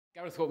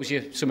Gareth, what was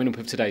your summing up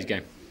of today's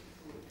game?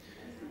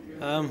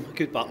 A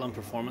good battling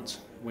performance.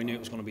 We knew it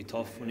was going to be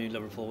tough. We knew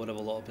Liverpool would have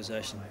a lot of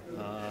possession.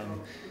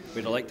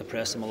 We'd have liked to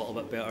press them a little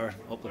bit better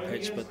up the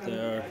pitch, but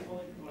they're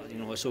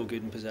so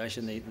good in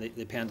possession. They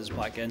penned us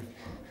back in.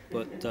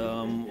 But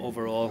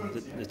overall,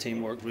 the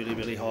team worked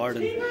really hard,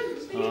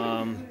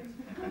 and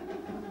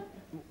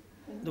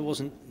there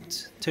wasn't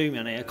too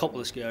many. A couple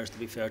of scares, to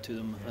be fair to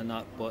them, and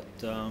that. But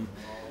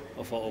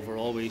I thought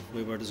overall we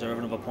were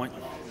deserving of a point.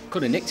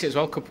 Could have nicked it as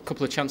well.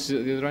 Couple of chances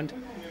at the other end.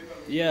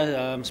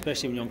 Yeah,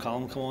 especially when young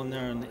Callum come on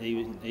there and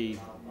he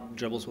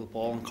dribbles with the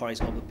ball and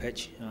carries it up the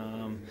pitch.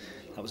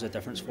 That was a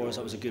difference for us.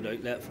 That was a good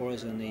outlet for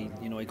us, and he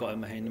got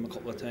in behind him a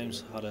couple of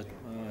times, had a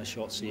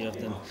shot saved,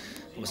 and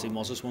obviously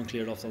Moses one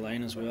cleared off the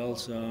line as well.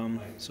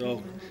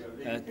 So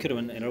it could have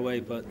went either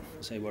way, but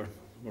I say we're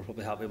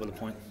probably happy with the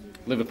point.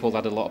 Liverpool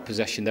had a lot of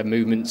possession. Their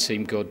movement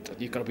seemed good.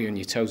 You've got to be on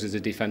your toes as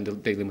a defender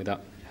dealing with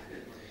that.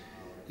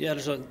 Yeah,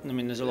 there's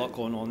a lot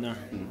going on there.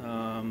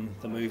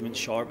 The movement's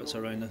sharp. It's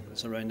around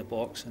the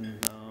box, and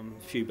a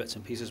few bits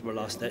and pieces were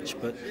last ditch.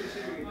 But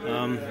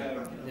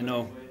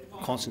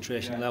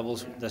concentration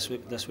levels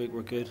this week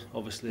were good.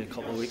 Obviously, a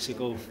couple of weeks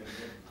ago,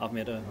 I've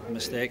made a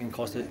mistake and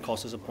cost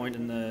us a point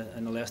in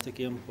the Leicester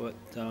game. But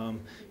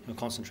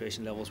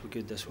concentration levels were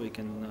good this week,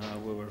 and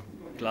we were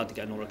glad to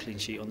get another clean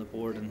sheet on the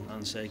board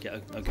and say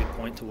get a good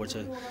point towards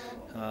a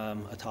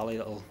tally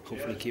that'll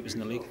hopefully keep us in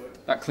the league.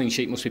 That clean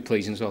sheet must be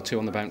pleasing as well. 2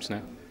 on the bounce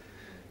now.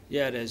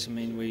 Yeah, it is. I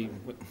mean, we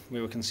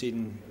were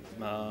conceding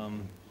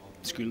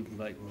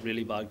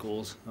really bad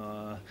goals.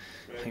 I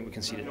think we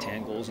conceded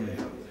 10 goals in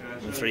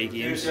 3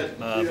 games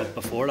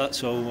before that.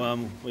 So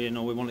we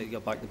wanted to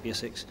get back to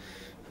basics,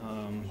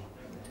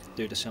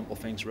 do the simple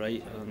things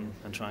right,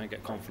 and try and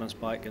get confidence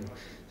back. And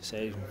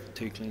say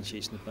 2 clean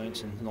sheets in the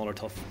bounce, and another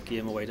tough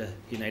game away to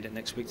United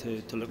next week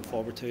to look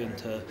forward to and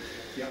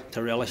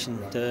to relish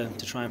and to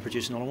try and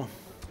produce another one.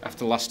 After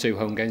the last 2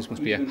 home games,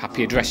 must be a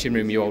happier dressing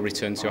room you all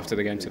returned to after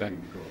the game today.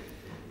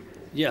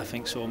 Yeah, I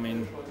think so. I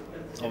mean,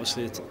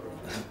 obviously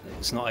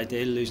it's not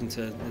ideal losing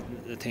to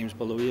the teams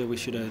below you. We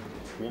should have,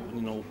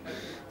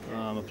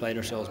 applied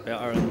ourselves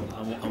better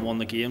and won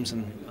the games,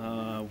 and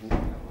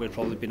we'd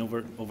probably been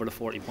over the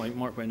 40-point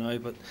mark by now.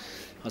 But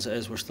as it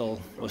is, we're still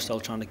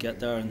trying to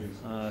get there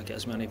and get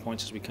as many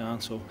points as we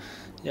can. So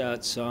yeah,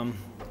 it's a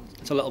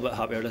little bit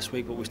happier this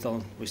week, but we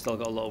still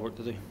got a lot of work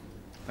to do.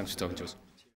 Thanks for talking to us.